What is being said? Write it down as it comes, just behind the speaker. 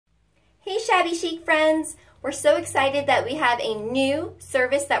Shabby Chic friends! We're so excited that we have a new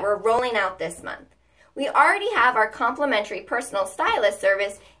service that we're rolling out this month. We already have our complimentary personal stylist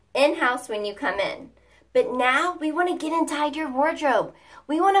service in-house when you come in. But now we want to get inside your wardrobe.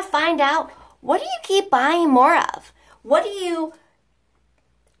 We want to find out, what do you keep buying more of? What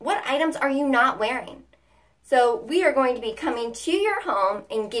items are you not wearing? So we are going to be coming to your home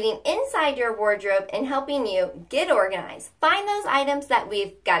and getting inside your wardrobe and helping you get organized. Find those items that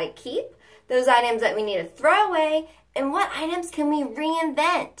we've got to keep, those items that we need to throw away, and what items can we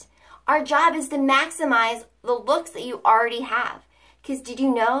reinvent. Our job is to maximize the looks that you already have. Because did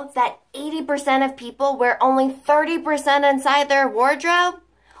you know that 80% of people wear only 30% inside their wardrobe?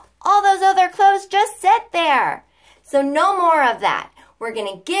 All those other clothes just sit there. So no more of that. We're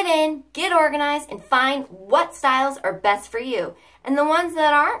going to get in, get organized, and find what styles are best for you. And the ones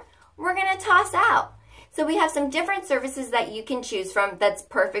that aren't, we're going to toss out. So we have some different services that you can choose from that's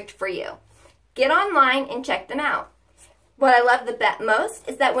perfect for you. Get online and check them out. What I love the most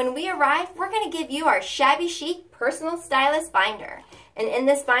is that when we arrive, we're going to give you our Shabby Chic Personal Stylist Binder. And in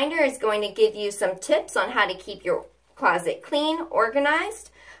this binder is going to give you some tips on how to keep your closet clean, organized.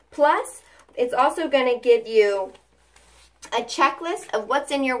 Plus, it's also going to give you a checklist of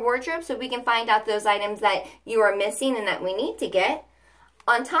what's in your wardrobe so we can find out those items that you are missing and that we need to get.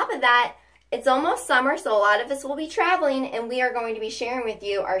 On top of that, it's almost summer, so a lot of us will be traveling, and we are going to be sharing with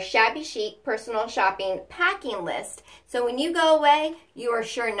you our Shabby Chic personal shopping packing list. So when you go away, you are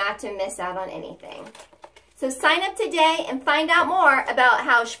sure not to miss out on anything. So sign up today and find out more about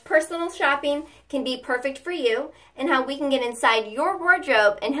how personal shopping can be perfect for you and how we can get inside your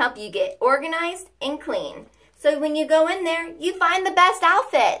wardrobe and help you get organized and clean. So when you go in there, you find the best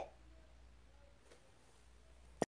outfit.